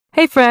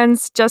Hey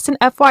friends, just an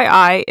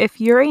FYI,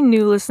 if you're a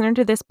new listener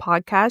to this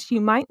podcast,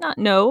 you might not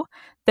know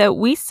that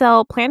we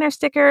sell planner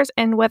stickers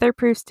and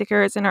weatherproof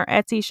stickers in our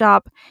Etsy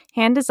shop,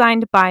 hand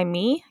designed by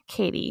me,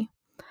 Katie.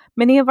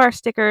 Many of our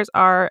stickers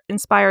are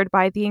inspired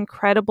by the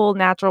incredible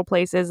natural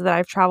places that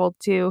I've traveled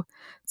to,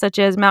 such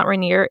as Mount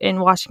Rainier in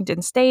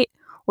Washington State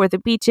or the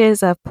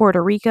beaches of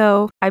Puerto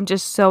Rico. I'm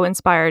just so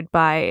inspired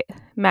by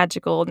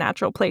magical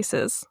natural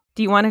places.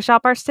 Do you want to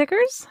shop our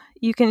stickers?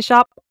 You can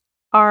shop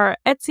our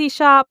Etsy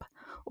shop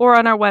or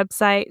on our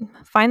website.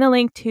 Find the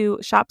link to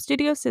Shop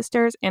Studio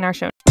Sisters in our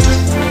show notes.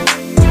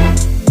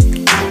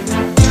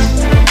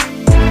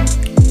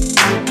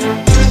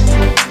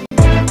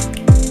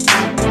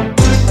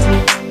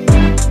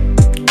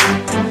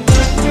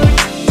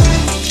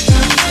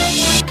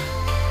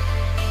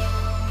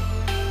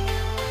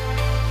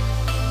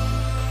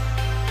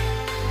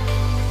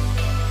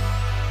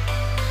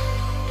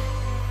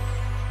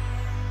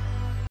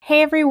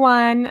 Hey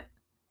everyone!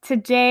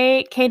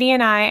 Today, Katie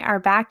and I are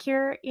back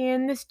here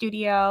in the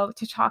studio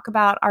to talk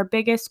about our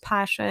biggest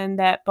passion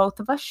that both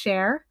of us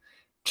share,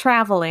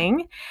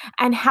 traveling,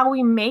 and how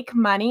we make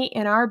money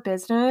in our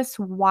business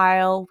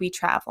while we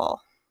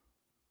travel.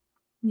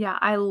 Yeah,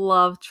 I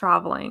love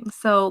traveling.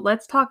 So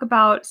let's talk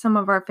about some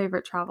of our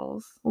favorite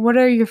travels. What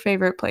are your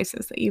favorite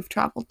places that you've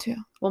traveled to?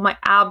 Well, my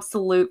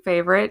absolute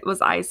favorite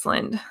was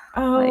Iceland.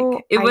 Oh,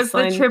 it was the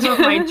Iceland. trip of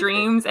my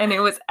dreams, and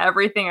it was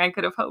everything I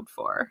could have hoped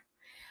for.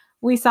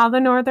 We saw the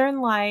Northern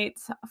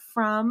Lights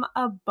from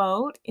a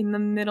boat in the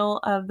middle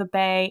of the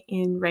bay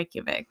in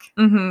Reykjavik.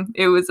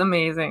 It was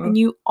amazing. And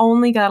you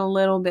only got a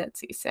little bit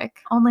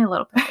seasick. Only a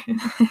little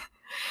bit.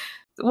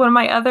 One of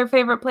my other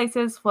favorite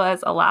places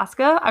was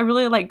Alaska. I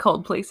really like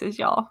cold places,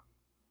 y'all.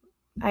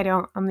 I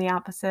don't. I'm the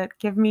opposite.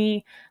 Give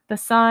me the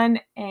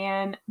sun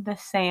and the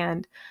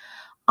sand.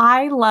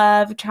 I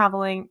love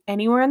traveling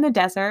anywhere in the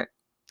desert.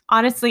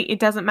 Honestly,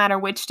 it doesn't matter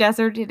which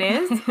desert it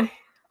is.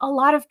 A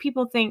lot of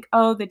people think,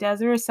 oh, the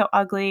desert is so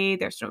ugly.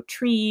 There's no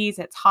trees.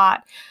 It's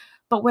hot.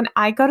 But when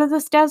I go to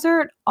this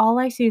desert, all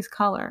I see is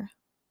color.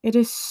 It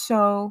is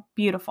so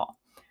beautiful.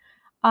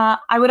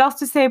 I would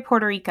also say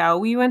Puerto Rico.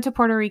 We went to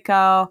Puerto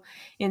Rico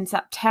in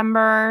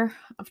September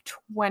of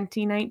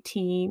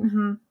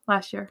 2019.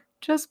 Last year.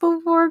 Just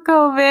before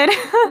COVID.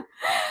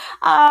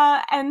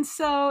 And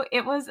so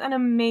it was an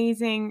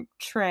amazing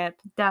trip.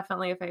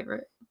 Definitely a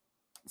favorite.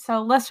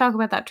 So let's talk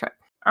about that trip.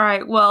 All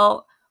right.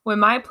 Well, when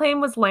my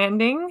plane was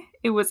landing,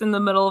 it was in the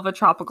middle of a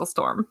tropical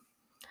storm.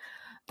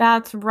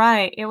 That's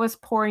right. It was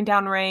pouring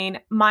down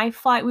rain. My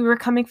flight, we were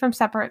coming from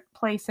separate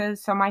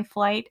places, so my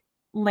flight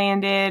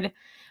landed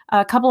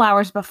a couple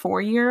hours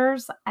before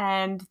yours,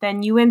 and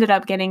then you ended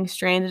up getting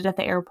stranded at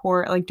the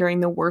airport like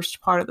during the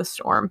worst part of the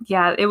storm.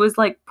 Yeah, it was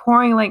like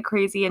pouring like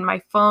crazy, and my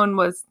phone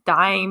was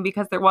dying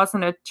because there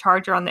wasn't a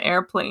charger on the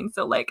airplane.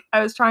 So like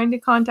I was trying to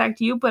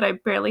contact you, but I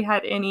barely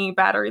had any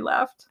battery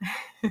left.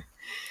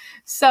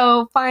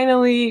 So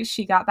finally,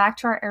 she got back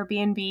to our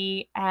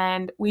Airbnb,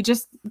 and we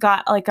just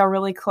got like a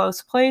really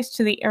close place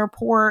to the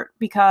airport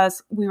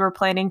because we were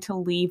planning to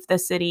leave the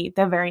city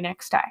the very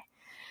next day.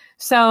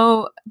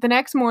 So the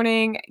next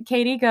morning,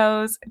 Katie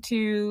goes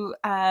to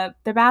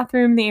the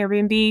bathroom, the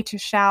Airbnb, to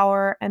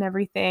shower and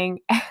everything.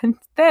 And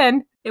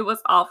then it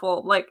was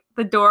awful. Like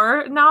the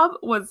doorknob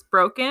was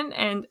broken,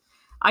 and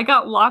I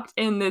got locked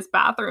in this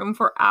bathroom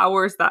for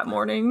hours that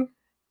morning.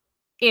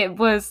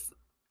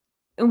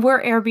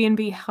 We're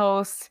Airbnb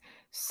hosts,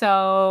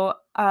 so,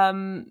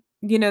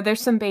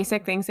 there's some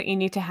basic things that you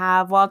need to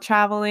have while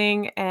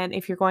traveling, and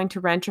if you're going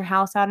to rent your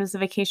house out as a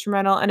vacation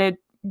rental, and a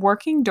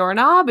working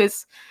doorknob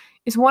is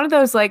one of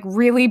those, like,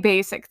 really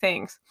basic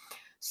things.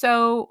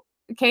 So,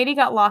 Katie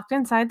got locked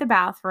inside the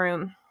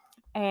bathroom,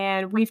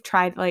 and we've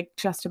tried, like,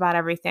 just about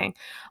everything,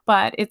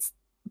 but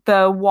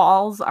the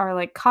walls are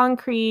like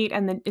concrete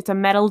and then it's a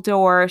metal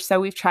door. So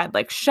we've tried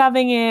like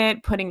shoving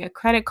it, putting a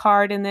credit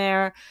card in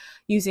there,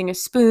 using a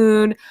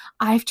spoon.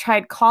 I've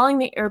tried calling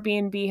the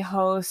Airbnb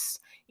hosts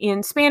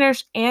in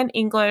Spanish and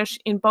English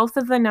in both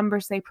of the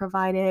numbers they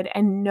provided,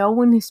 and no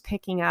one is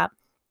picking up.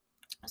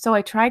 So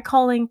I tried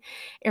calling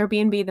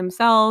Airbnb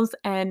themselves,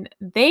 and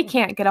they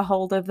can't get a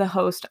hold of the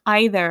host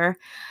either.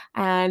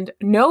 And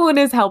no one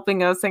is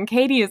helping us. And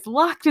Katie is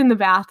locked in the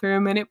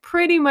bathroom, and it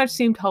pretty much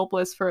seemed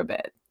hopeless for a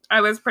bit. I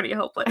was pretty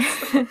hopeless.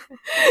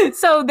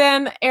 So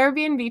then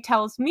Airbnb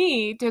tells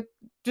me to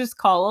just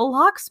call a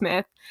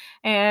locksmith,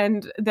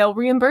 and they'll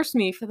reimburse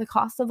me for the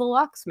cost of the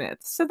locksmith.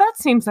 So that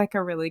seems like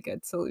a really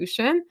good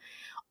solution.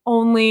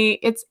 Only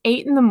it's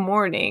 8 a.m.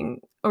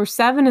 or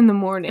 7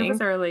 a.m. It was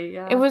early,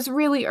 yeah. It was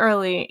really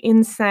early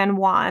in San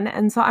Juan.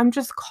 And so I'm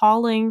just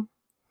calling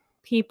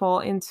people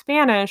in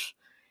Spanish,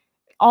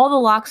 all the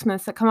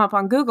locksmiths that come up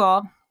on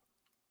Google,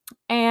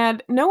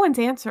 and no one's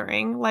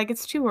answering. Like,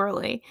 it's too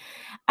early.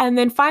 And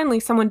then finally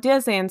someone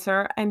does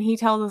answer, and he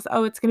tells us,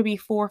 oh, it's going to be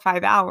 4 or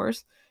 5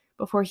 hours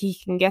before he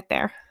can get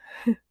there.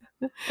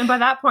 And by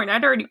that point,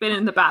 I'd already been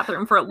in the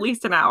bathroom for at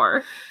least an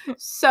hour.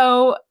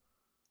 So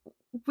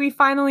we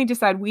finally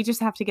decide we just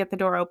have to get the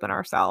door open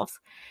ourselves.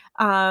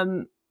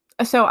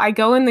 So I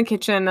go in the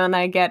kitchen and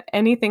I get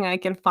anything I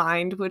can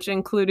find, which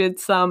included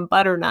some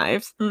butter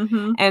knives.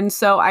 Mm-hmm. And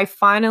so I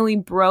finally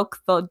broke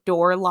the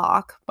door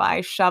lock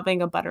by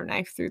shoving a butter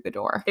knife through the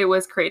door. It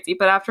was crazy.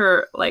 But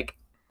after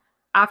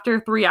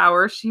 3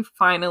 hours, she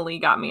finally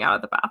got me out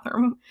of the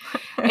bathroom.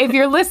 If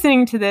you're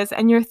listening to this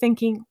and you're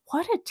thinking,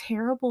 what a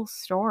terrible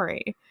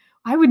story.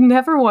 I would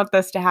never want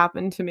this to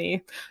happen to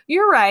me.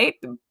 You're right.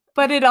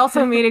 But it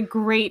also made a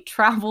great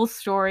travel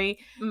story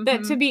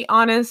that, to be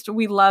honest,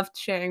 we loved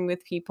sharing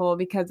with people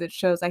because it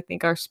shows, I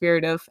think, our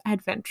spirit of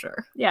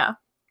adventure. Yeah.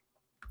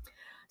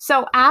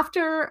 So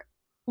after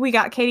we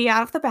got Katie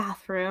out of the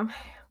bathroom,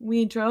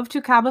 we drove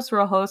to Cabos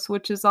Rojos,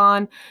 which is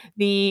on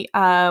the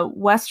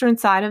western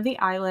side of the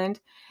island.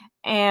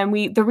 And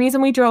the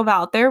reason we drove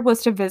out there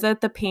was to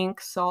visit the Pink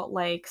Salt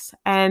Lakes.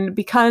 And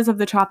because of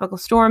the tropical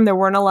storm, there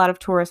weren't a lot of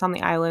tourists on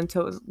the island.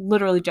 So it was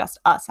literally just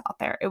us out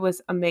there. It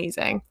was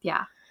amazing.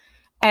 Yeah.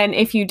 And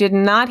if you did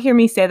not hear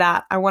me say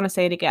that, I want to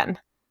say it again.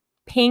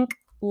 Pink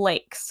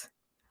Lakes.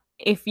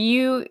 If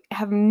you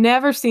have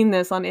never seen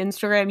this on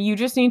Instagram, you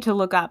just need to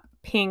look up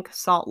Pink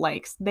Salt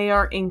Lakes. They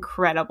are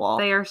incredible.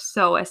 They are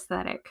so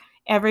aesthetic.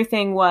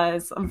 Everything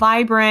was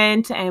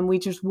vibrant, and we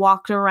just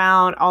walked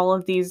around all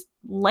of these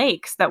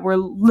lakes that were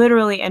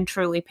literally and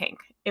truly pink.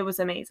 It was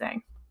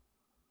amazing.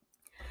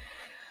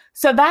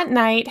 So that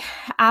night,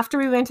 after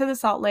we went to the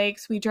Salt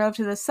Lakes, we drove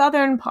to the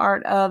southern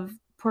part of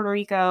Puerto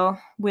Rico,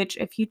 which,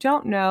 if you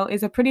don't know,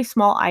 is a pretty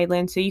small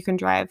island, so you can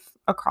drive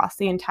across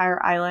the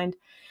entire island.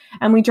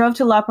 And we drove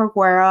to La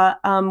Parguera.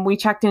 We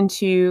checked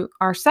into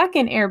our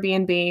second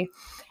Airbnb,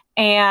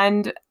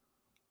 and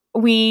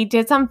we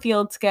did some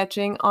field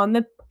sketching on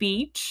the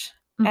beach.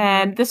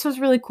 And this was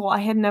really cool. I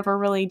had never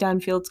really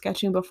done field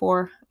sketching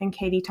before, and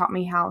Katie taught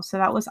me how, so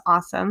that was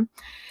awesome.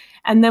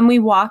 And then we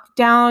walked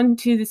down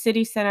to the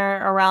city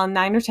center around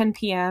 9 or 10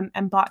 p.m.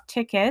 and bought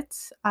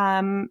tickets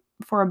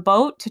for a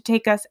boat to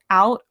take us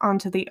out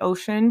onto the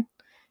ocean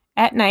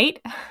at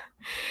night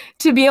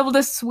to be able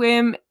to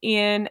swim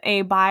in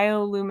a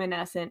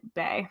bioluminescent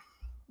bay.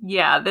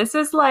 Yeah, this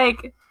is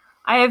like,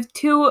 I have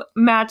 2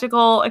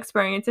 magical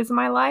experiences in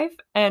my life,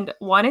 and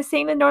one is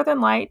seeing the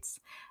Northern Lights,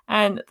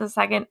 and the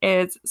second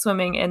is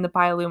swimming in the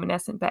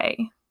bioluminescent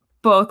bay.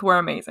 Both were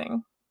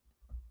amazing.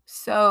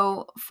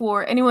 So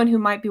for anyone who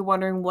might be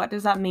wondering, what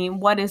does that mean?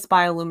 What is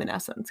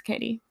bioluminescence,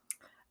 Katie?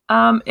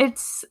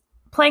 It's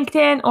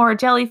plankton or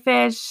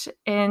jellyfish,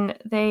 and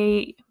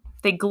they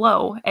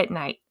glow at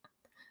night.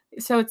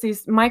 So it's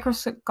these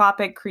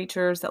microscopic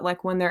creatures that,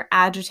 like, when they're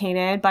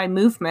agitated by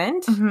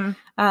movement,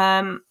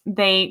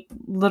 they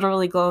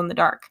literally glow in the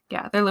dark.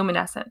 Yeah, they're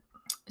luminescent.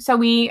 So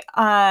we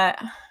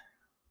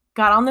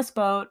got on this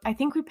boat. I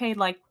think we paid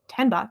like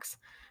 $10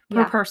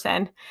 per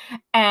person.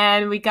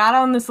 And we got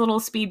on this little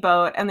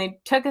speedboat, and they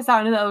took us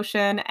out into the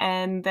ocean.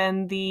 And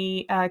then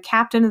the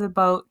captain of the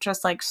boat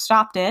just like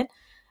stopped it.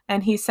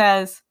 And he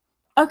says,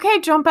 "Okay,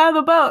 jump out of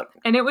the boat."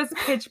 And it was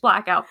pitch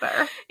black out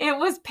there. It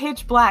was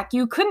pitch black.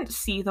 You couldn't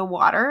see the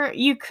water.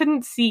 You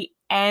couldn't see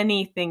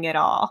anything at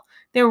all.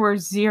 There were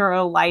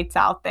 0 lights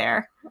out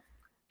there.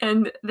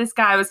 And this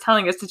guy was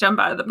telling us to jump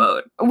out of the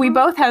boat. We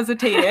both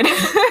hesitated.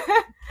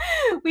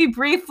 We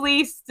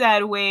briefly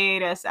said,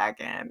 wait a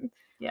second.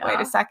 Yeah. Wait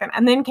a second.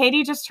 And then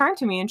Katie just turned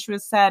to me and she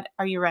said,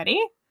 "Are you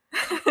ready?"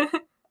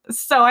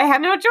 So I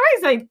had no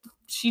choice.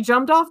 She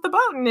jumped off the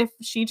boat, and if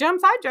she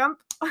jumps, I jump.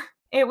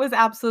 It was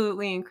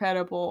absolutely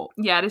incredible.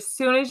 Yeah, as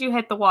soon as you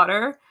hit the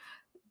water,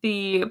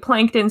 the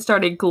plankton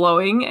started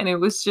glowing, and it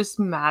was just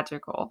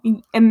magical.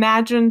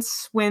 Imagine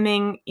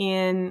swimming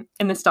in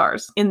the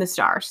stars. In the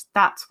stars.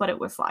 That's what it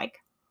was like.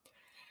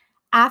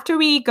 After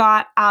we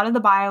got out of the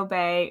bio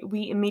bay,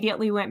 we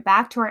immediately went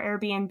back to our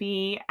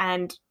Airbnb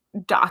and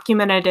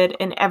documented it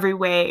in every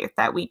way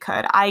that we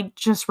could. I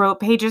just wrote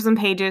pages and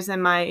pages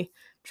in my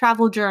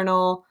travel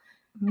journal,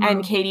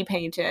 and Katie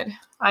painted.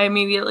 I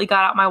immediately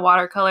got out my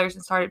watercolors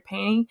and started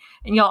painting.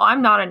 And y'all,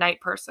 I'm not a night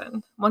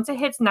person. Once it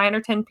hits 9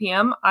 or 10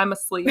 p.m., I'm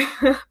asleep.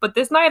 But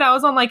this night I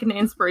was on like an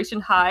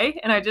inspiration high,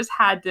 and I just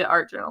had to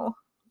art journal.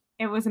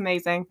 It was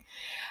amazing.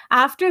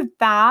 After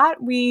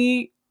that,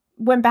 we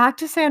went back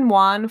to San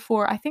Juan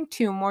for, I think,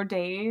 2 more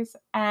days,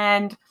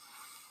 and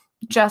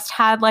just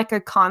had like a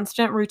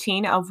constant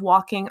routine of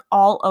walking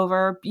all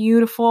over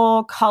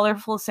beautiful,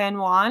 colorful San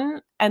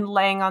Juan and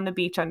laying on the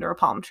beach under a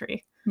palm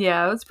tree.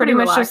 Yeah, it was pretty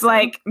much relaxing. Just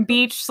like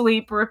beach,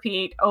 sleep,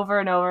 repeat over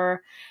and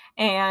over.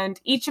 And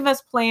each of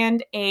us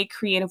planned a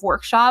creative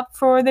workshop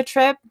for the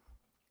trip.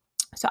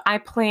 So I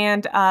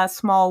planned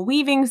small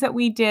weavings that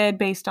we did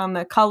based on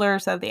the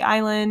colors of the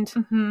island.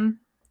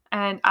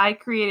 And I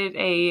created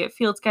a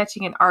field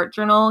sketching and art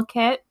journal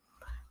kit.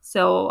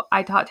 So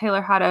I taught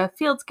Taylor how to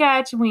field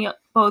sketch, and we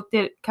both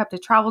kept a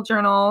travel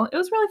journal. It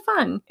was really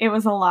fun. It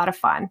was a lot of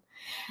fun.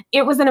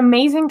 It was an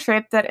amazing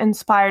trip that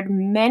inspired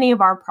many of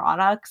our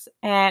products,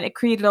 and it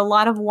created a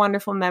lot of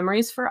wonderful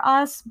memories for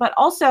us, but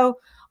also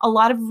a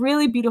lot of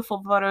really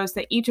beautiful photos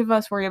that each of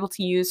us were able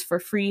to use for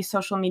free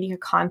social media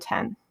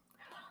content.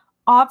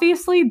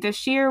 Obviously,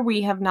 this year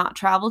we have not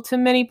traveled to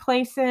many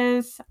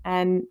places,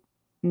 and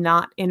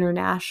not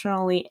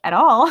internationally at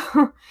all.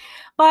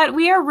 But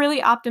we are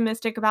really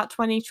optimistic about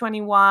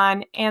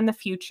 2021 and the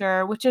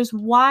future, which is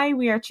why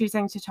we are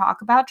choosing to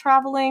talk about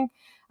traveling,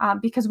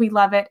 because we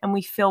love it and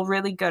we feel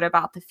really good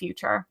about the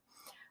future.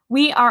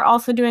 We are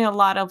also doing a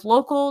lot of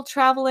local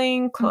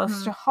traveling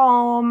close to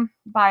home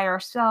by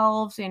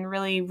ourselves in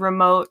really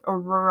remote or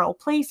rural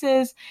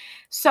places.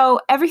 So,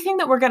 everything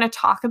that we're going to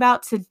talk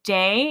about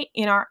today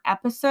in our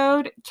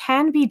episode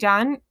can be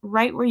done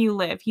right where you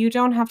live. You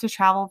don't have to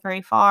travel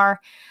very far.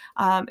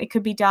 It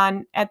could be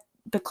done at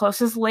the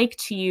closest lake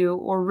to you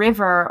or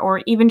river,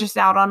 or even just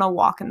out on a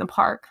walk in the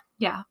park.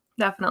 Yeah,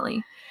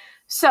 definitely.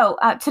 So,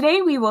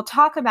 today we will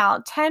talk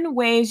about 10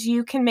 ways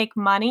you can make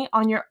money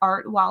on your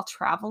art while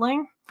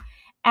traveling.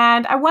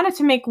 And I wanted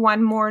to make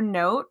one more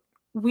note.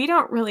 We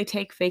don't really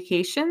take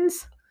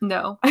vacations.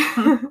 No.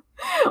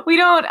 We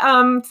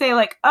don't say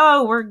like,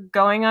 oh, we're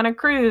going on a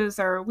cruise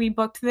or we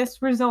booked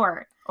this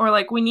resort. Or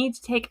like we need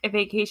to take a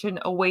vacation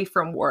away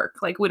from work.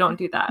 Like we don't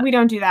do that. We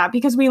don't do that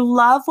because we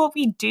love what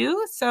we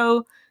do.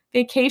 So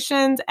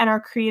vacations and our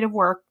creative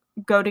work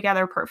go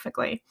together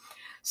perfectly.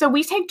 So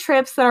we take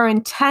trips that are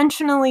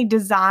intentionally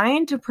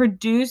designed to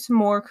produce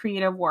more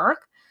creative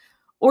work,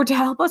 or to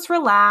help us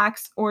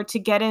relax, or to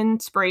get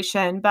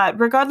inspiration. But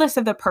regardless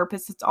of the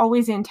purpose, it's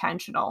always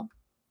intentional.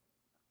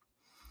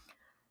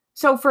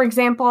 So, for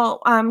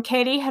example,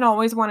 Katie had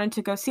always wanted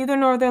to go see the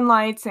Northern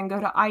Lights and go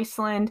to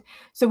Iceland.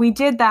 So we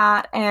did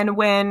that. And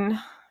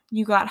when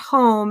you got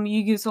home,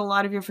 you used a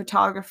lot of your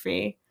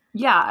photography.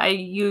 Yeah,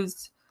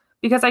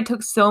 because I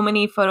took so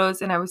many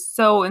photos and I was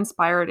so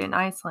inspired in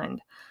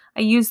Iceland. I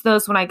used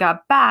those when I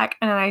got back,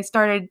 and I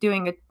started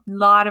doing a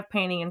lot of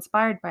painting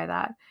inspired by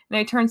that. And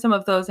I turned some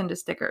of those into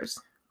stickers.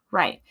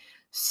 Right.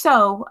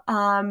 So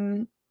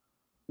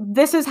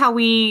this is how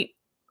we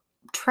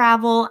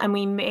travel, and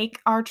we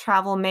make our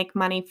travel make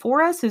money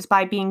for us, is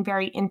by being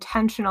very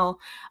intentional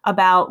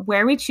about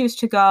where we choose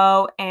to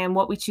go and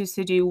what we choose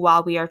to do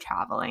while we are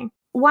traveling.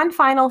 One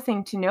final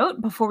thing to note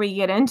before we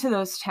get into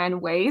those 10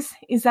 ways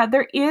is that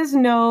there is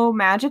no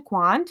magic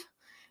wand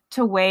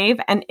to wave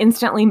and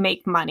instantly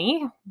make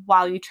money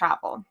while you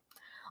travel.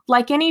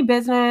 Like any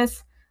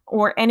business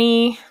or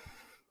any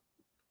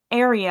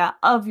area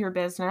of your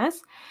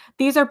business,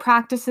 these are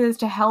practices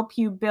to help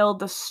you build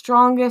the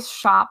strongest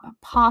shop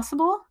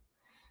possible.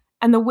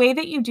 And the way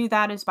that you do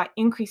that is by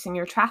increasing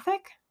your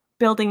traffic,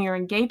 building your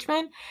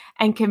engagement,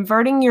 and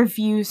converting your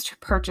views to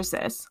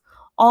purchases.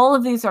 All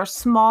of these are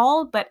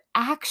small but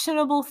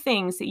actionable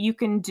things that you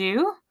can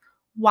do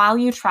while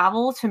you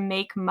travel to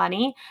make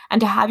money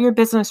and to have your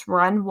business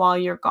run while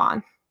you're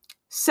gone.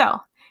 So,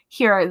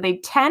 here are the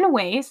 10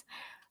 ways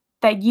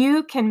that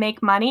you can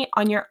make money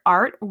on your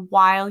art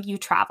while you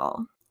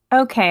travel.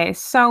 Okay,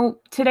 so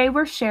today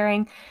we're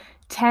sharing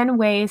 10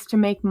 ways to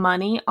make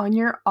money on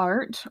your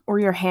art or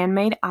your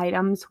handmade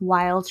items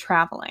while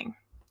traveling.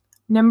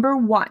 Number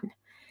 1,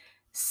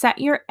 set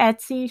your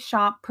Etsy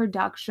shop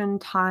production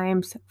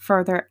times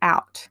further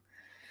out.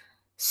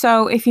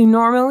 So if you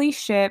normally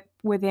ship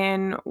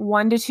within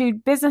 1 to 2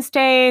 business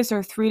days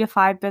or 3 to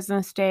 5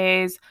 business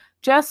days,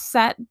 just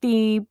set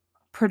the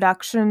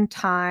production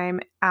time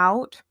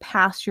out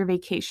past your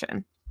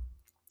vacation.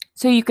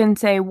 So you can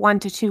say 1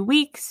 to 2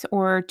 weeks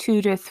or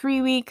 2 to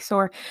 3 weeks,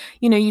 or,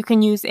 you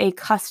can use a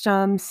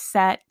custom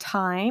set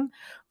time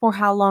for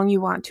how long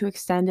you want to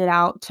extend it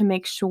out to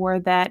make sure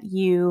that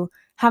you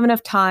have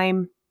enough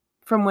time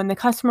from when the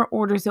customer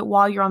orders it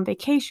while you're on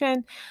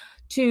vacation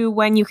to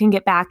when you can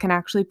get back and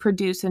actually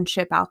produce and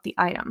ship out the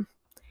item.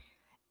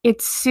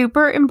 It's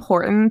super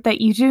important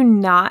that you do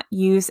not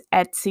use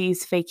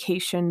Etsy's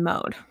vacation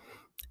mode.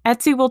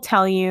 Etsy will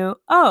tell you,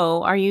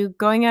 oh, are you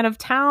going out of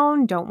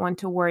town? Don't want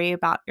to worry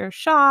about your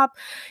shop?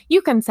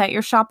 You can set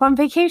your shop on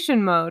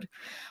vacation mode.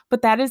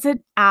 But that is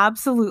an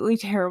absolutely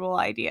terrible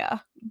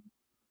idea.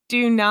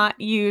 Do not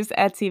use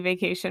Etsy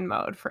vacation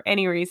mode for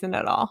any reason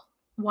at all.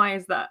 Why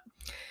is that?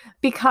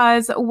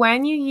 Because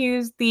when you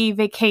use the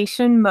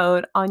vacation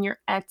mode on your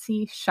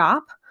Etsy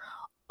shop,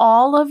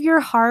 all of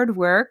your hard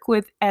work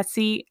with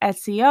Etsy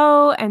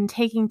SEO and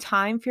taking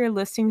time for your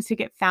listings to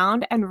get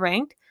found and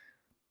ranked,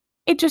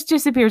 it just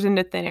disappears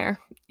into thin air.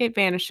 It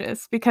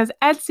vanishes because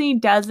Etsy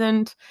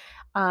doesn't,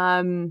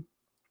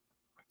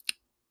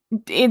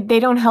 they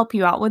don't help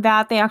you out with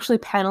that. They actually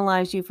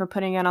penalize you for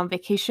putting it on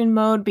vacation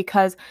mode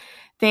because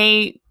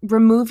they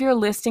remove your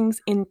listings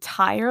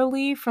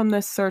entirely from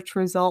the search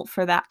result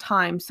for that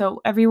time. So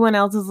everyone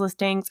else's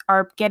listings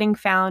are getting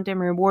found and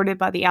rewarded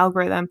by the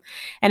algorithm.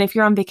 And if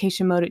you're on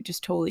vacation mode, it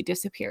just totally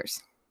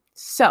disappears.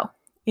 So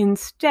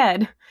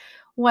instead,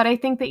 what I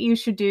think that you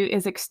should do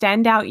is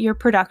extend out your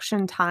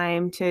production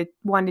time to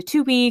 1 to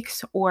 2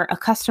 weeks, or a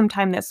custom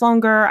time that's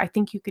longer. I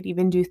think you could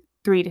even do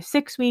 3 to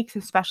 6 weeks,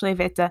 especially if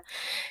it's a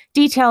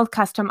detailed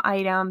custom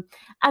item.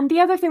 And the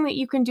other thing that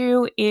you can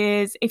do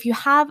is, if you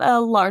have a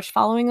large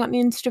following on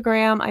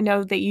Instagram, I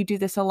know that you do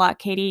this a lot,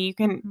 Katie, you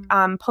can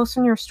post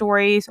on your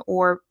stories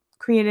or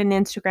create an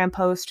Instagram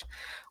post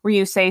where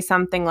you say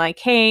something like,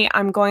 hey,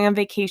 I'm going on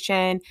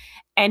vacation.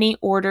 Any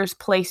orders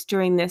placed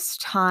during this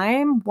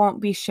time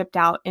won't be shipped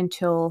out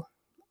until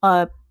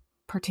a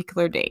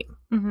particular date.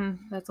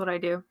 That's what I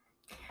do.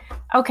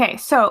 Okay,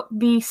 so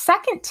the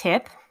second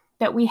tip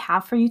that we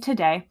have for you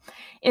today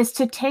is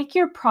to take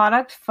your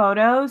product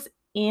photos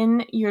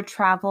in your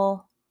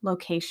travel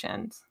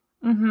locations.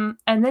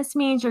 And this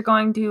means you're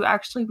going to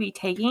actually be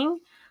taking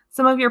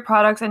some of your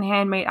products and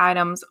handmade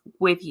items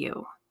with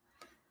you.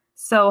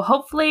 So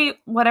hopefully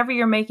whatever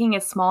you're making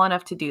is small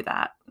enough to do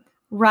that.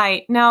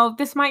 Right. Now,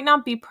 this might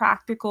not be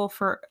practical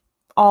for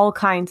all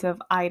kinds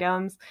of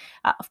items.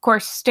 Of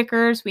course,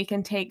 stickers we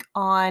can take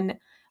on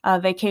a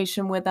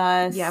vacation with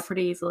us. Yeah,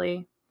 pretty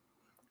easily.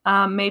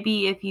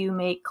 Maybe if you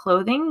make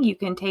clothing, you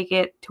can take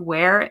it to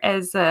wear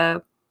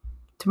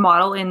to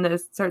model in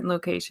the certain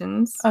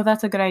locations. Oh,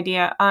 that's a good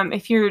idea.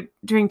 If you're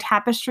doing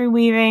tapestry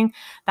weaving,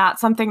 that's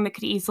something that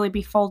could easily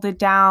be folded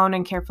down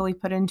and carefully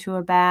put into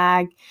a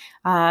bag,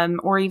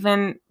 or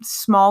even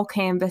small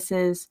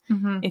canvases.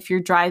 If you're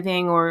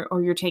driving or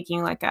you're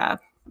taking like a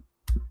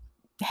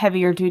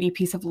heavier duty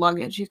piece of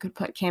luggage, you could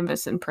put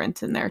canvas and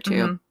prints in there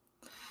too.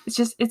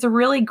 It's a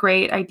really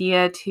great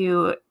idea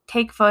to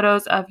take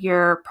photos of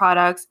your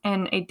products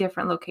in a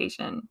different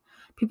location.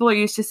 People are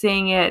used to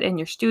seeing it in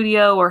your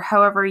studio or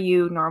however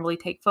you normally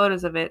take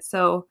photos of it.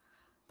 So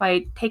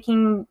by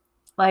taking,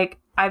 like,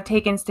 I've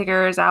taken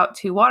stickers out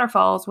to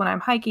waterfalls when I'm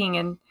hiking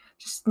and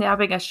just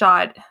snapping a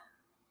shot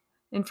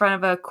in front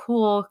of a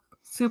cool,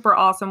 super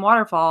awesome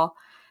waterfall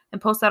and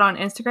post that on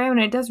Instagram,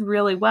 and it does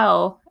really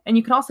well. And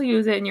you can also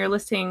use it in your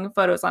listing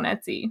photos on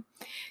Etsy.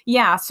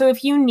 Yeah, so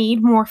if you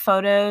need more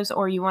photos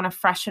or you want to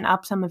freshen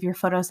up some of your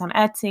photos on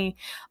Etsy,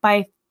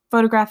 by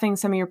photographing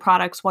some of your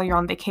products while you're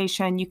on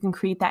vacation, you can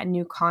create that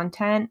new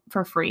content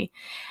for free.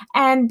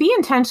 And be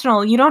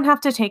intentional. You don't have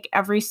to take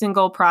every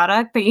single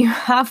product that you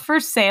have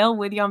for sale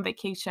with you on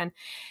vacation.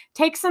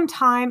 Take some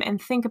time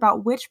and think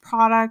about which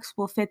products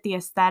will fit the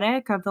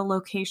aesthetic of the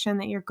location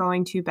that you're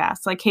going to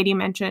best. Like Katie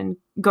mentioned,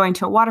 going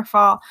to a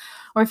waterfall,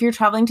 or if you're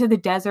traveling to the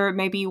desert,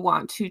 maybe you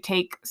want to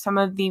take some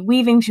of the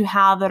weavings you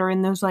have that are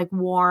in those like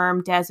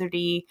warm,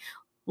 deserty,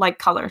 like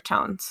color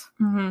tones.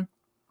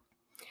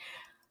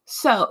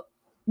 So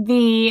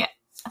the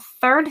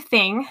third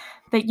thing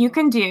that you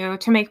can do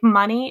to make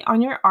money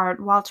on your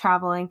art while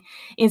traveling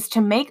is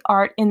to make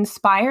art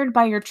inspired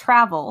by your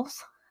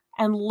travels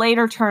and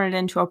later turn it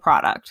into a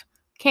product.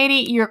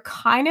 Katie, you're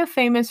kind of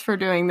famous for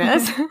doing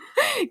this.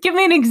 Give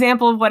me an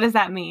example of what does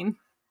that mean?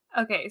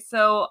 Okay,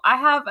 so I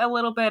have a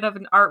little bit of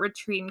an art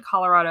retreat in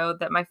Colorado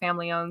that my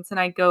family owns, and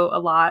I go a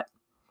lot.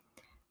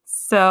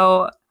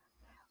 So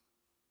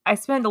I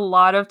spend a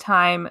lot of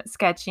time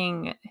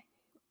sketching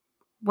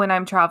when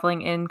I'm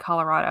traveling in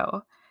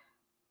Colorado.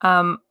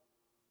 I'm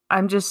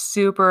just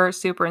super,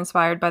 super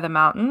inspired by the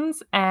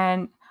mountains,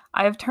 and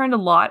I've turned a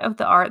lot of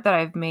the art that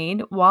I've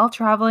made while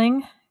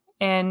traveling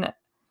in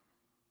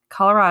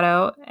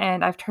Colorado,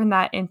 and I've turned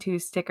that into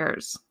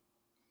stickers.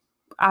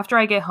 After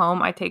I get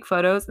home, I take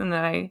photos, and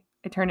then I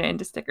turn it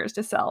into stickers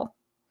to sell.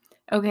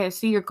 Okay,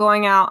 so you're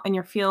going out and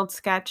you're field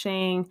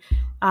sketching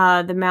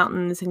the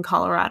mountains in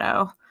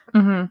Colorado.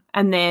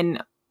 And then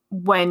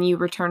when you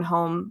return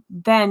home,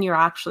 then you're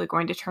actually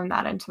going to turn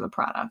that into the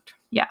product.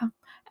 Yeah.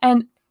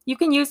 And you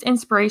can use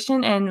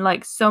inspiration in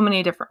like so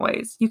many different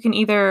ways. You can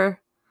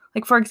either,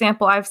 like, for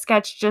example, I've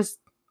sketched just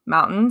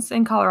mountains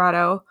in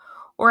Colorado,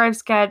 or I've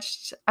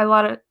sketched I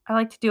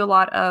like to do a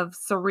lot of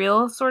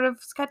surreal sort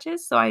of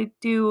sketches. So I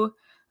do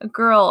a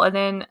girl, and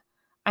then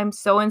I'm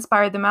so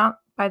inspired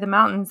by the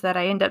mountains that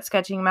I end up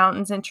sketching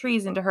mountains and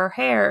trees into her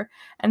hair,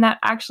 and that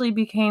actually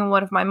became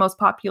one of my most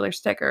popular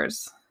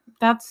stickers.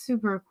 That's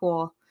super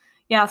cool.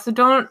 Yeah, so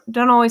don't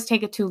always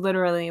take it too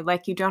literally.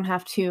 Like, you don't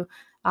have to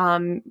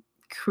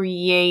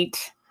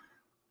create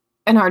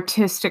an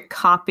artistic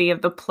copy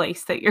of the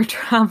place that you're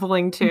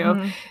traveling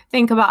to.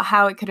 Think about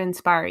how it could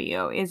inspire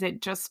you. Is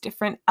it just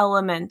different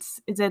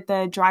elements? Is it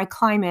the dry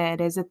climate?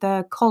 Is it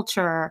the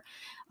culture?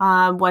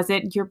 Was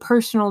it your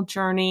personal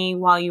journey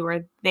while you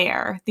were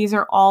there? These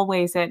are all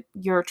ways that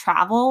your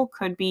travel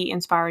could be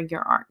inspiring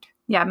your art.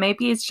 Yeah,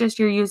 maybe it's just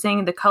you're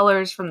using the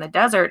colors from the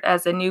desert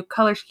as a new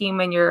color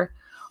scheme in your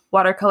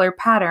watercolor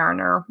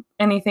pattern or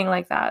anything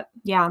like that.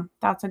 Yeah,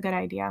 that's a good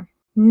idea.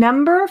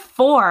 Number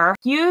 4,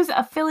 use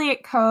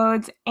affiliate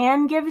codes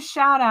and give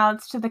shout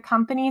outs to the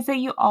companies that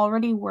you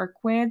already work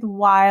with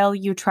while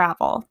you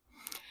travel.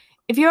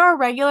 If you're a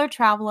regular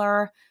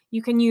traveler,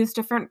 you can use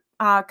different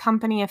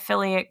company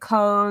affiliate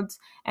codes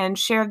and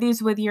share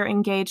these with your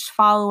engaged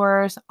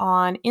followers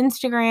on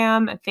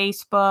Instagram,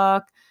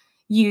 Facebook,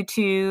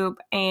 YouTube,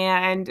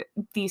 and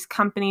these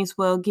companies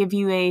will give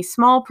you a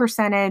small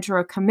percentage or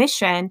a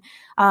commission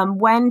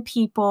when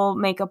people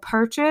make a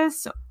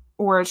purchase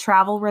or a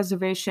travel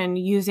reservation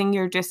using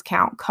your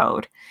discount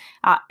code.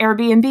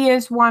 Airbnb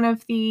is one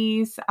of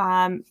these.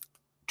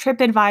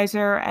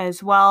 TripAdvisor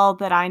as well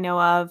that I know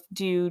of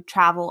do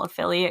travel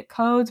affiliate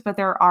codes, but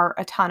there are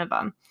a ton of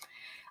them.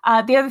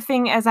 The other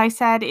thing, as I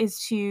said, is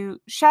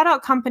to shout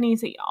out companies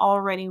that you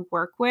already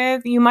work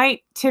with. You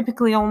might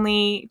typically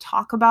only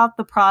talk about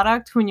the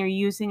product when you're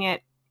using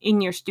it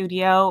in your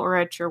studio or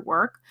at your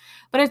work,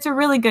 but it's a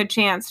really good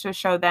chance to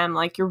show them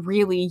like you're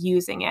really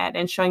using it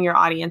and showing your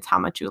audience how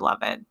much you love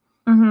it.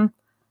 Mm-hmm.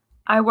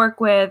 I work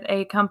with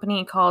a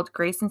company called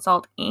Grace and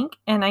Salt Ink,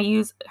 and I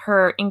use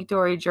her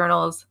Inkdory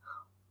journals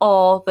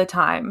all the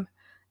time.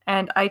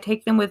 And I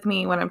take them with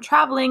me when I'm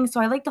traveling, so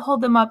I like to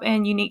hold them up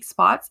in unique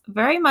spots,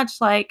 very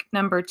much like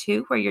number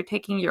 2, where you're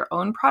taking your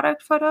own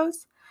product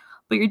photos,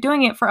 but you're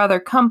doing it for other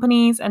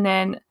companies, and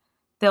then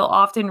they'll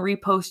often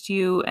repost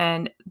you,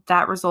 and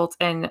that results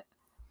in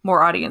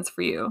more audience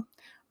for you.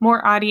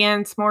 More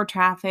audience, more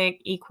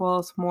traffic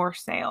equals more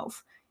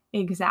sales.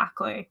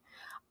 Exactly.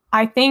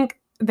 I think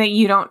that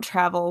you don't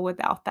travel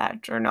without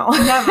that journal.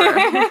 Never.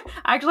 I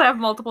actually have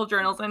multiple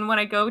journals, and when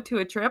I go to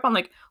a trip, I'm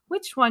like,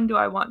 which one do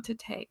I want to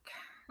take?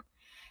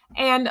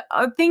 And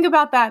think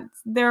about that.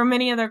 There are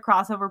many other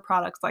crossover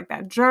products like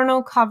that.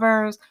 Journal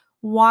covers,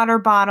 water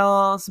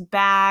bottles,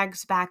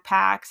 bags,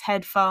 backpacks,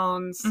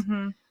 headphones.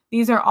 Mm-hmm.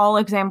 These are all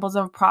examples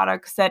of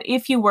products that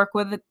if you work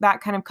with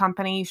that kind of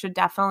company, you should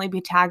definitely be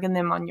tagging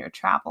them on your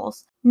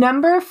travels.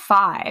 Number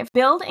 5,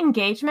 build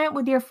engagement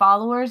with your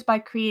followers by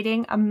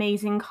creating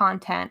amazing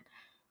content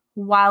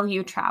while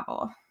you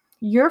travel.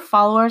 Your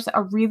followers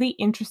are really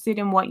interested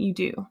in what you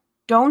do.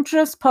 Don't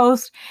just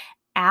post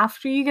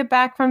after you get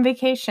back from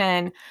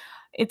vacation.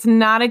 It's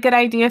not a good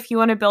idea if you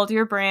want to build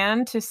your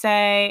brand to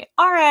say,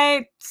 all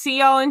right, see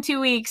y'all in 2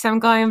 weeks. I'm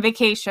going on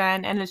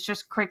vacation. And it's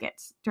just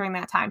crickets during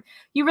that time.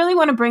 You really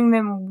want to bring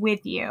them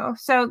with you.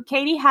 So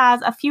Katie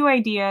has a few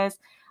ideas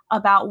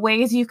about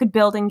ways you could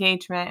build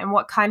engagement and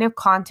what kind of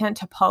content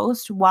to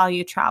post while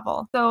you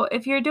travel. So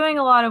if you're doing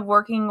a lot of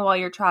working while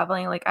you're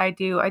traveling, like I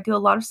do a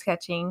lot of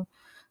sketching.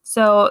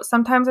 So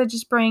sometimes I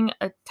just bring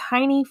a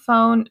tiny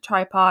phone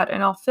tripod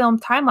and I'll film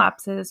time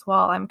lapses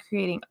while I'm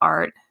creating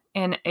art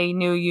in a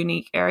new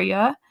unique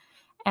area,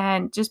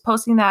 and just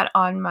posting that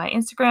on my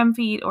Instagram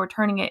feed or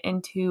turning it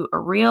into a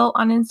reel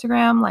on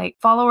Instagram. Like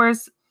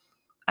followers,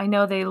 I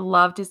know they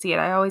love to see it.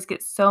 I always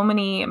get so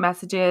many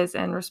messages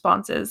and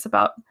responses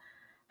about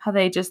how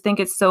they just think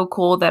it's so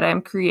cool that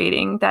I'm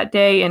creating that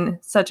day in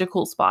such a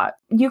cool spot.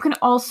 You can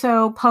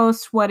also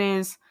post what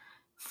is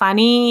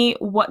funny,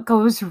 what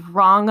goes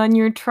wrong on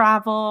your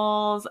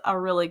travels, a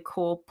really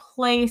cool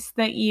place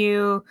that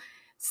you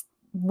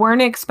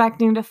weren't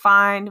expecting to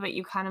find, but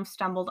you kind of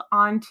stumbled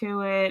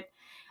onto it.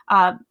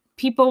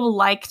 People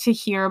like to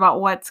hear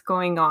about what's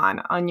going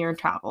on your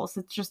travels.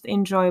 It's just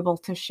enjoyable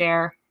to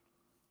share.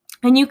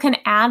 And you can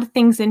add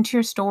things into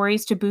your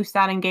stories to boost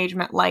that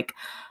engagement, like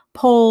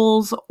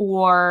polls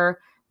or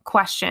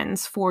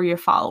questions for your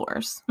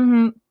followers.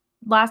 Mm-hmm.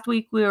 Last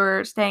week, we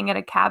were staying at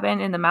a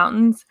cabin in the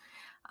mountains.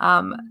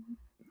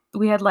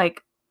 We had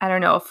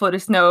a foot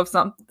of snow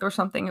or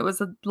something. It was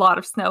a lot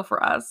of snow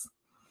for us.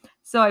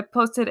 So I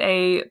posted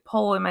a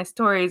poll in my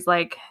stories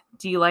like,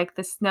 do you like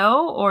the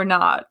snow or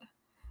not?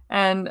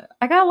 And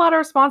I got a lot of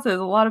responses.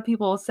 A lot of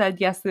people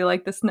said, yes, they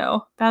like the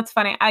snow. That's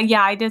funny.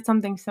 I did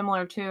something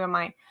similar too.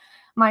 And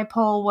my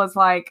poll was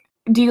like,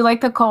 do you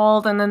like the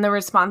cold? And then the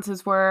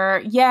responses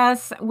were,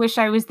 yes, wish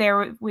I was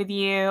there with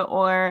you,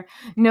 or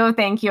no,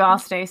 thank you, I'll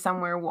stay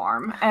somewhere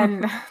warm.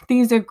 And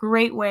these are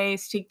great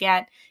ways to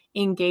get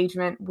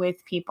engagement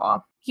with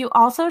people. You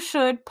also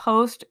should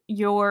post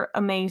your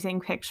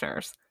amazing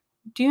pictures.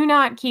 Do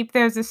not keep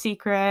those a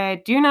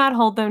secret. Do not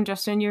hold them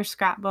just in your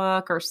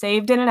scrapbook or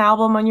saved in an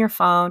album on your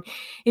phone.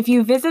 If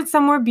you visit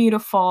somewhere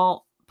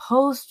beautiful,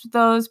 post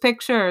those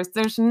pictures.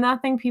 There's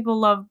nothing people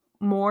love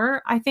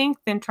more, I think,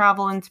 than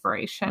travel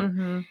inspiration.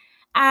 Mm-hmm.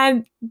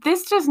 And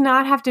this does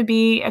not have to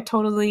be a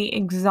totally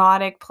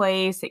exotic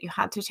place that you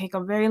had to take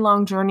a very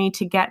long journey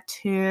to get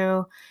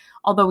to,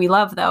 although we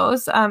love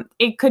those.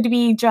 It could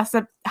be just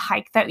a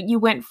hike that you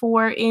went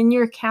for in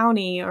your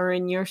county or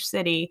in your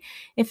city.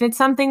 If it's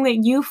something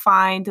that you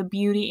find the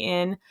beauty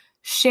in,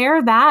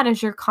 share that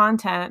as your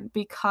content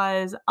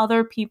because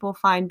other people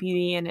find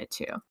beauty in it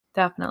too.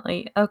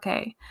 Definitely.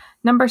 Okay.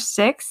 Number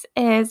 6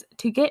 is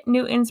to get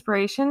new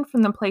inspiration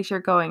from the place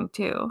you're going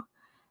to.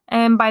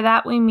 And by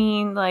that, we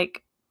mean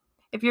like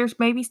if you're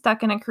maybe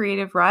stuck in a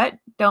creative rut,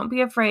 don't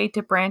be afraid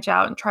to branch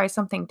out and try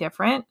something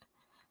different,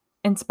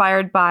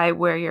 inspired by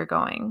where you're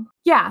going.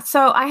 Yeah,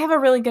 so I have a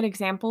really good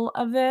example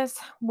of this.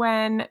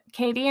 When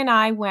Katie and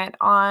I went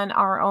on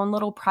our own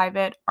little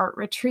private art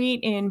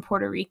retreat in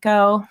Puerto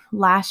Rico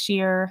last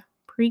year,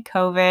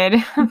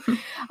 pre-COVID,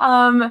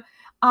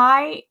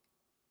 I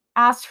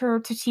asked her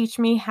to teach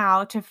me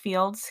how to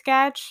field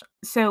sketch.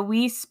 So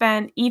we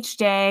spent each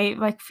day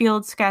like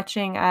field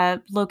sketching a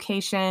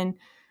location,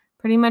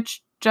 pretty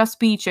much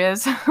just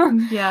beaches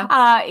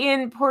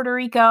in Puerto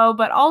Rico,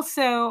 but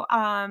also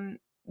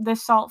the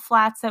salt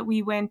flats that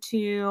we went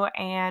to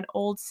and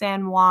Old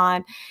San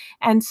Juan.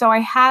 And so I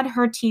had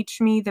her teach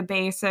me the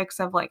basics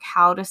of like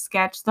how to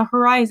sketch the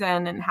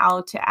horizon and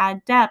how to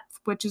add depth,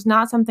 which is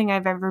not something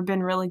I've ever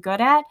been really good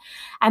at.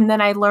 And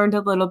then I learned a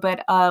little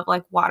bit of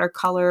like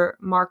watercolor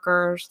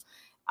markers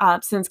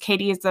since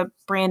Katie is a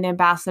brand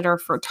ambassador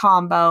for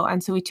Tombow.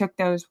 And so we took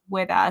those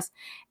with us.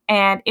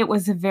 And it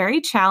was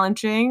very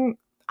challenging.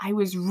 I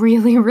was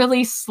really,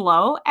 really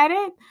slow at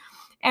it.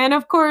 And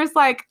of course,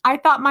 like, I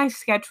thought my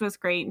sketch was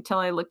great until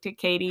I looked at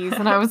Katie's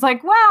and I was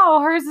like, wow,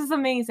 hers is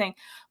amazing.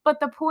 But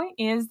the point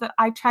is that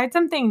I tried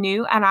something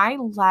new and I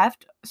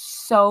left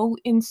so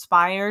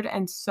inspired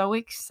and so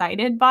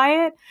excited by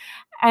it.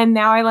 And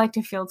now I like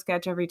to field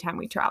sketch every time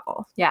we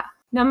travel. Yeah.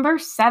 Number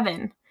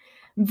 7,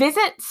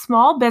 visit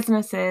small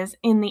businesses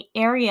in the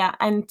area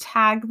and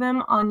tag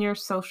them on your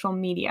social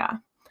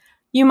media.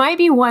 You might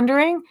be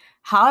wondering,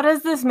 how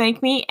does this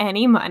make me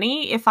any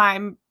money if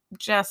I'm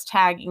just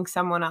tagging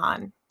someone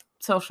on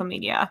social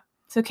media?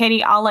 So,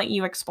 Katie, I'll let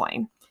you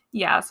explain.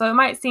 Yeah, so it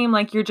might seem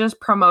like you're just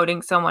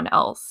promoting someone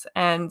else,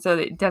 and so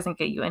it doesn't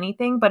get you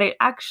anything, but it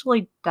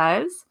actually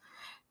does.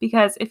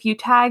 Because if you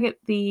tag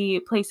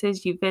the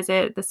places you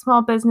visit, the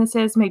small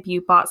businesses, maybe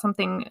you bought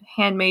something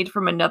handmade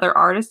from another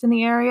artist in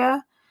the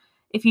area,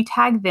 if you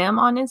tag them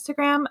on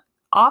Instagram,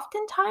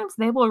 oftentimes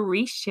they will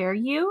reshare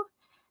you,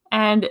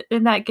 and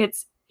then that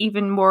gets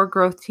even more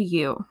growth to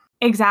you.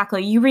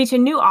 Exactly. You reach a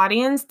new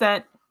audience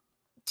that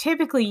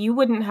typically you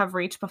wouldn't have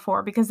reached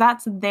before because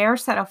that's their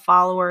set of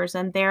followers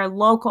and their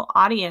local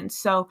audience.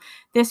 So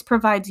this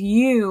provides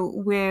you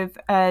with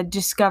a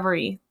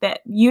discovery that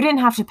you didn't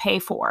have to pay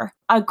for.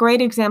 A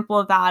great example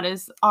of that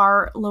is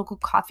our local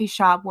coffee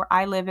shop where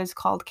I live is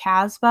called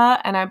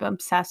Casbah, and I'm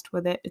obsessed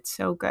with it. It's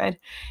so good.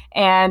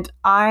 And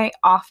I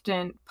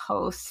often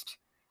post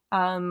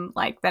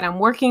like that I'm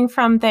working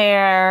from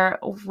there,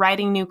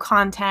 writing new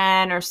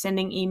content or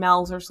sending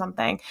emails or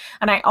something.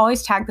 And I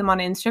always tag them on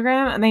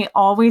Instagram and they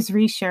always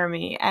reshare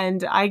me.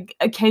 And I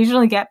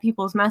occasionally get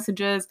people's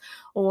messages,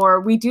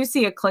 or we do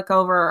see a click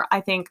over, I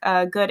think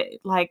a good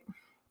like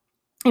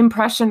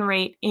impression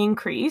rate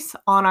increase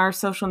on our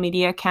social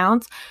media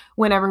accounts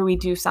whenever we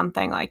do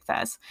something like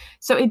this.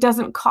 So it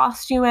doesn't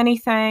cost you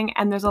anything.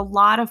 And there's a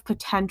lot of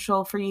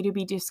potential for you to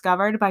be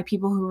discovered by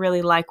people who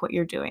really like what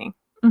you're doing.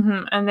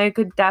 Mm-hmm. And they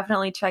could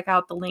definitely check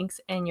out the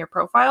links in your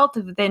profile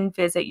to then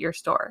visit your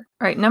store.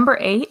 All right, number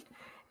 8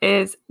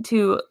 is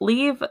to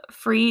leave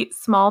free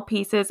small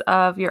pieces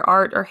of your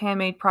art or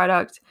handmade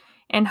product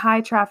in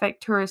high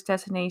traffic tourist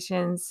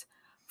destinations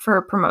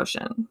for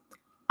promotion.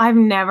 I've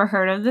never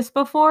heard of this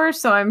before,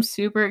 so I'm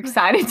super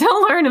excited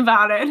to learn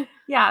about it.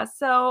 Yeah,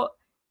 so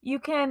you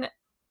can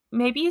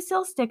maybe you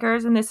sell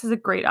stickers, and this is a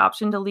great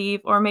option to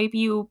leave, or maybe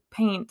you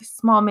paint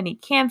small mini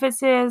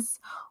canvases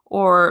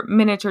or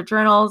miniature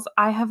journals.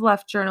 I have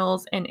left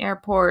journals in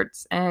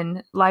airports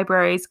and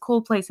libraries,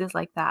 cool places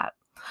like that.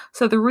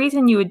 So the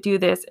reason you would do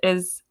this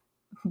is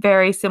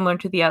very similar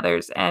to the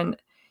others, and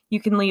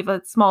you can leave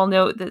a small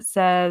note that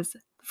says,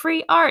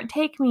 "Free art,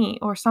 take me,"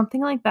 or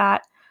something like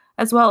that,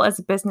 as well as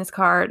a business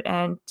card,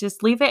 and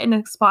just leave it in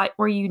a spot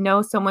where you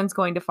know someone's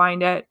going to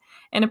find it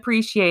and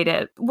appreciate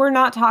it. We're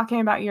not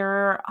talking about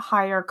your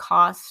higher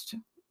cost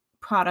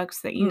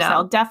products that you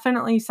sell.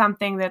 Definitely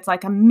something that's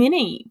like a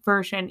mini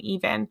version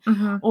even,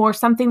 or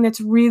something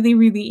that's really,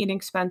 really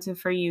inexpensive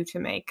for you to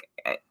make.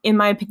 In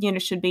my opinion,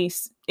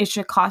 it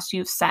should cost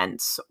you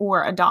cents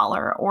or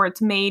 $1, or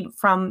it's made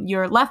from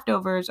your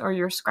leftovers or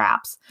your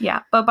scraps.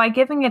 Yeah, but by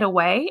giving it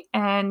away,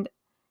 and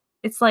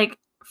it's like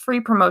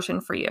free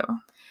promotion for you.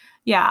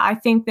 Yeah, I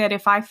think that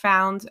if I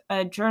found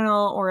a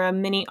journal or a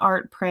mini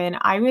art print,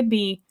 I would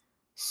be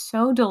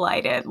so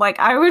delighted. Like,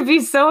 I would be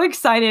so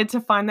excited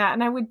to find that.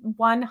 And I would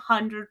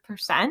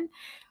 100%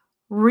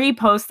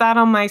 repost that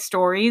on my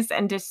stories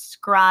and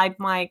describe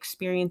my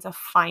experience of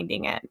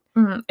finding it.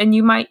 And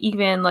you might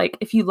even, like,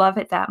 if you love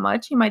it that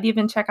much, you might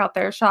even check out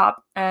their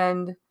shop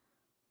and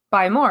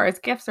buy more as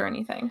gifts or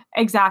anything.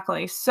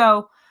 Exactly.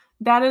 So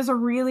that is a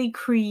really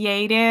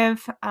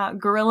creative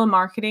guerrilla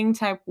marketing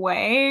type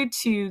way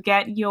to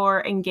get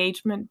your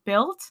engagement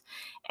built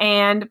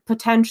and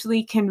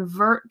potentially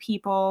convert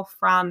people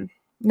from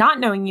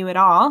not knowing you at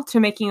all to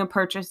making a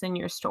purchase in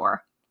your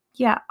store.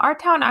 Yeah, our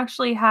town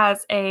actually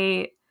has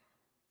a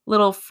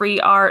little free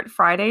art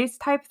Fridays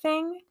type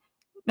thing.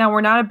 Now, we're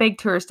not a big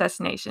tourist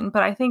destination,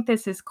 but I think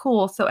this is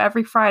cool. So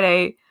every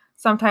Friday,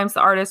 sometimes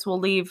the artists will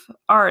leave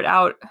art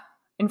out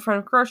in front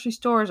of grocery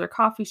stores or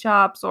coffee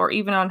shops or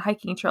even on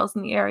hiking trails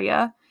in the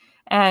area.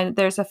 And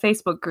there's a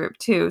Facebook group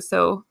too.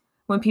 So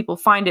when people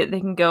find it, they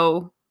can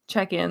go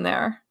check in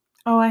there.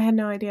 Oh, I had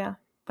no idea.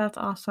 That's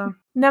awesome.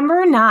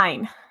 Number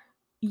 9,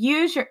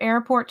 use your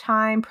airport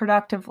time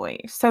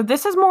productively. So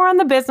this is more on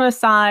the business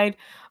side,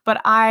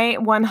 but I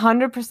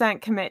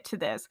 100% commit to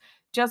this.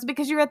 Just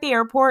because you're at the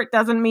airport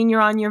doesn't mean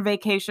you're on your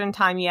vacation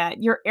time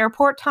yet. Your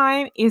airport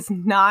time is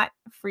not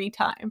free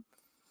time.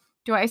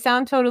 Do I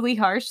sound totally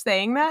harsh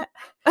saying that?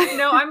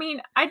 No, I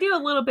mean, I do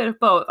a little bit of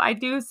both. I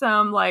do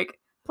some like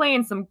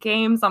playing some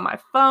games on my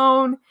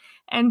phone,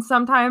 and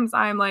sometimes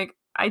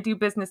I do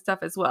business stuff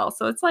as well.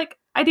 So it's like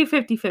I do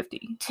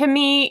 50-50. To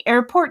me,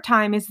 airport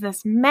time is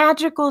this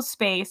magical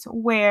space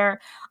where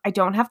I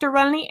don't have to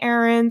run any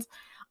errands.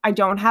 I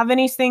don't have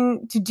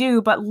anything to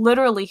do but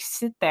literally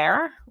sit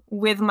there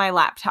with my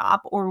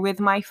laptop or with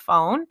my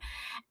phone.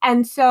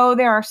 And so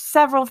there are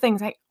several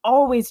things I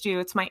always do.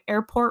 It's my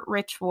airport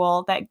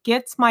ritual that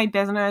gets my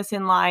business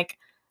in like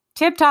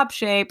tip-top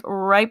shape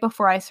right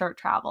before I start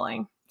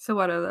traveling. So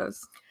what are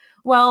those?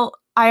 Well,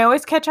 I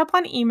always catch up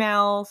on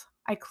emails.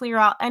 I clear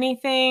out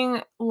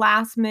anything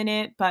last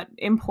minute but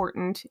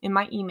important in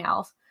my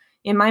emails,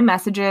 in my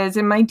messages,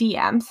 in my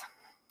DMs.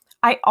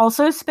 I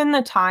also spend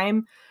the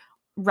time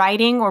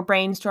writing or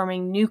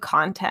brainstorming new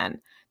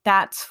content.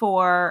 That's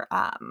for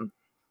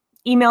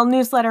email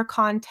newsletter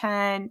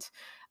content,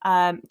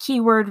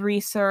 keyword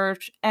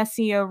research,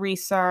 SEO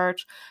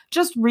research,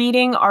 just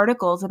reading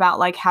articles about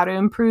like how to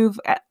improve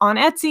on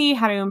Etsy,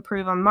 how to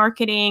improve on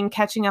marketing,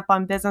 catching up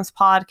on business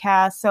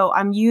podcasts. So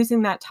I'm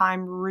using that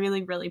time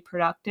really, really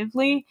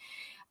productively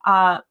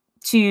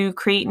to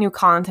create new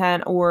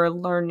content or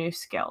learn new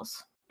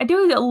skills. I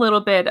do a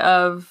little bit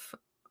of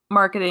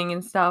marketing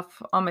and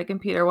stuff on my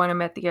computer when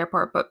I'm at the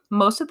airport, but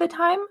most of the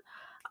time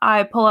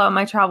I pull out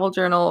my travel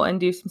journal and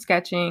do some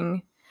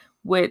sketching,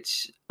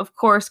 which of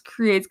course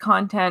creates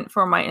content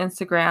for my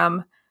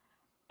Instagram.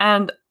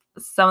 And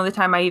some of the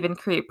time I even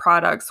create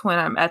products when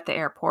I'm at the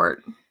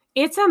airport.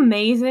 It's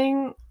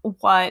amazing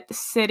what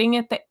sitting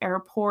at the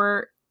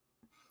airport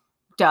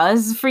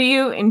does for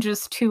you in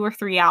just 2 or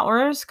 3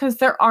 hours, because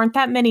there aren't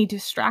that many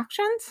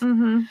distractions.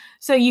 Mm-hmm.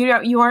 So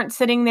you aren't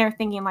sitting there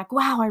thinking like,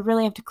 wow, I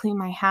really have to clean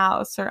my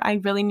house, or I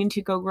really need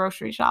to go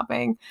grocery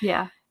shopping.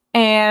 Yeah.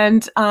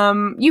 And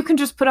you can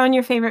just put on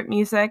your favorite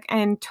music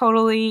and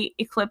totally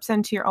eclipse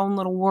into your own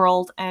little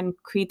world and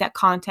create that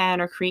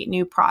content or create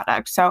new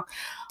products. So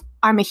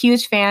I'm a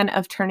huge fan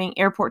of turning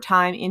airport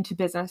time into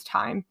business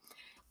time.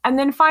 And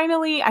then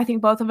finally, I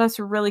think both of us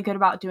are really good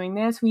about doing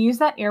this. We use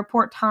that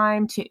airport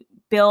time to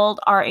build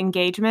our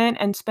engagement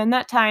and spend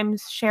that time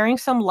sharing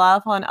some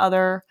love on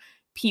other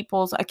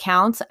people's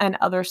accounts and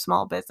other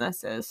small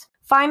businesses.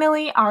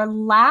 Finally, our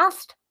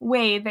last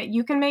way that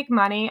you can make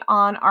money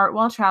on art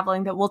while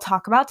traveling that we'll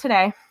talk about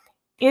today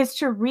is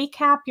to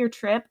recap your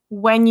trip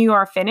when you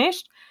are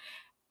finished,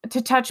 to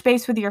touch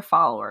base with your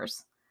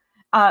followers.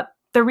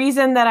 The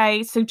reason that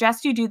I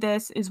suggest you do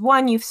this is,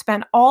 one, you've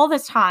spent all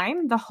this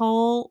time, the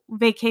whole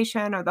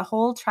vacation or the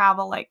whole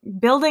travel, like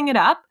building it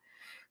up.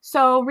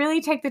 So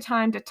really take the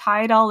time to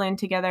tie it all in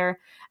together.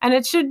 And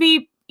it should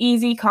be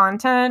easy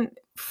content,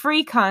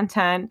 free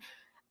content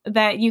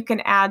that you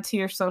can add to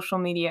your social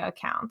media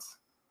accounts.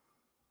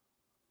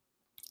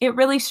 It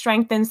really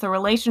strengthens the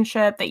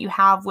relationship that you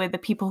have with the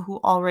people who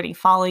already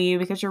follow you,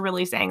 because you're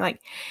really saying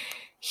like,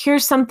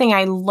 here's something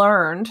I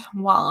learned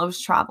while I was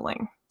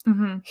traveling.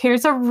 Mm-hmm.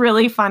 Here's a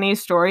really funny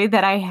story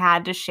that I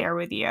had to share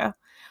with you.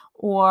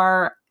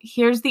 Or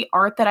here's the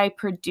art that I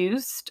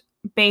produced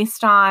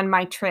based on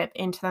my trip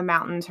into the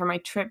mountains, or my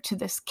trip to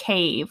this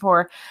cave,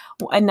 or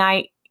a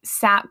night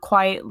sat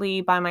quietly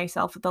by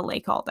myself at the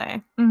lake all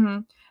day. Mm-hmm.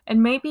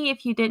 And maybe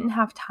if you didn't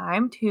have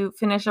time to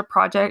finish a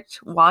project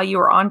while you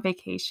were on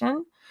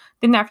vacation,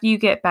 then after you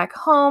get back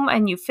home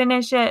and you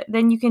finish it,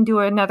 then you can do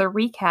another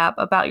recap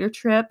about your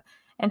trip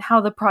and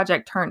how the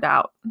project turned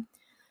out.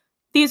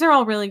 These are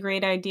all really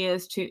great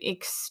ideas to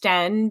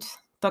extend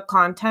the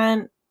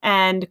content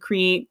and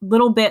create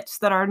little bits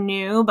that are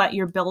new, but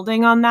you're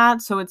building on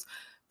that. So it's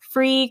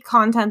free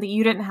content that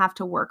you didn't have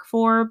to work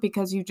for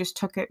because you just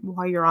took it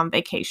while you're on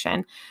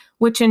vacation,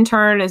 which in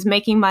turn is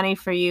making money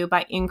for you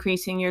by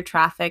increasing your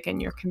traffic and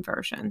your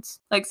conversions.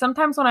 Like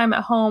sometimes when I'm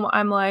at home,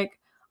 I'm like,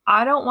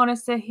 I don't want to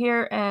sit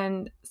here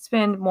and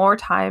spend more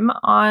time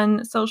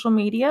on social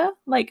media.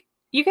 Like,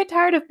 you get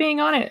tired of being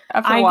on it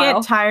after a while. I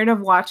get tired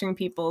of watching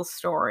people's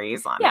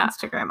stories on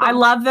Instagram. I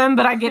love them,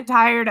 but I get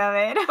tired of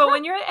it. But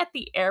when you're at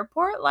the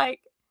airport, like,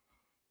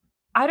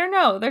 I don't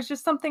know. There's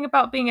just something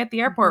about being at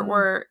the airport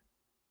where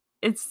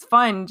it's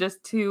fun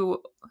just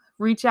to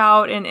reach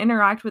out and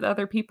interact with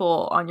other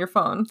people on your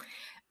phone.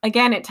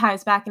 Again, it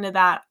ties back into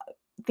that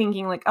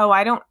thinking like,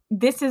 oh,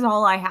 this is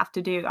all I have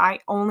to do. I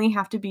only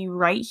have to be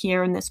right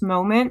here in this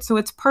moment. So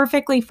it's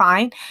perfectly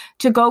fine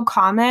to go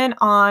comment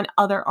on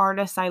other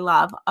artists I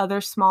love, other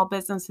small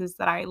businesses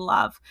that I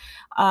love.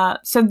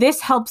 So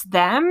this helps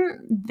them.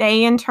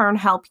 They in turn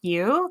help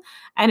you.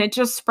 And it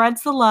just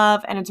spreads the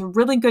love. And it's a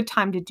really good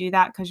time to do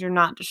that because you're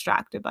not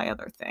distracted by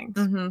other things.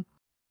 Mm-hmm.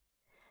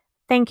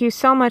 Thank you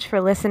so much for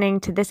listening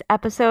to this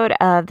episode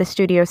of the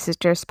Studio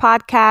Sisters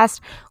podcast.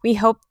 We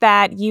hope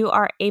that you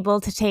are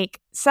able to take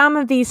some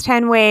of these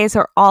 10 ways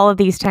or all of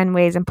these 10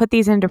 ways and put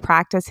these into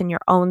practice in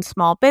your own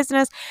small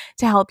business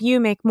to help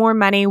you make more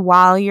money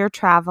while you're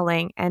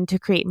traveling and to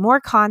create more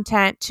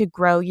content to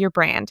grow your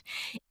brand.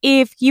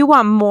 If you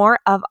want more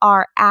of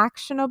our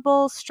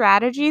actionable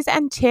strategies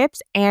and tips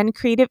and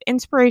creative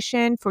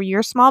inspiration for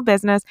your small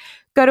business,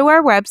 go to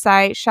our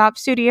website,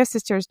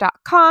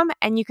 shopstudiosisters.com,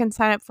 and you can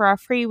sign up for our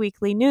free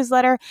weekly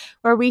newsletter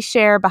where we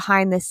share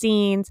behind the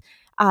scenes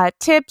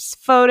tips,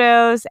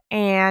 photos,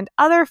 and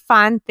other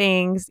fun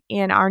things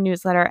in our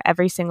newsletter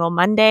every single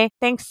Monday.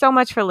 Thanks so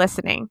much for listening.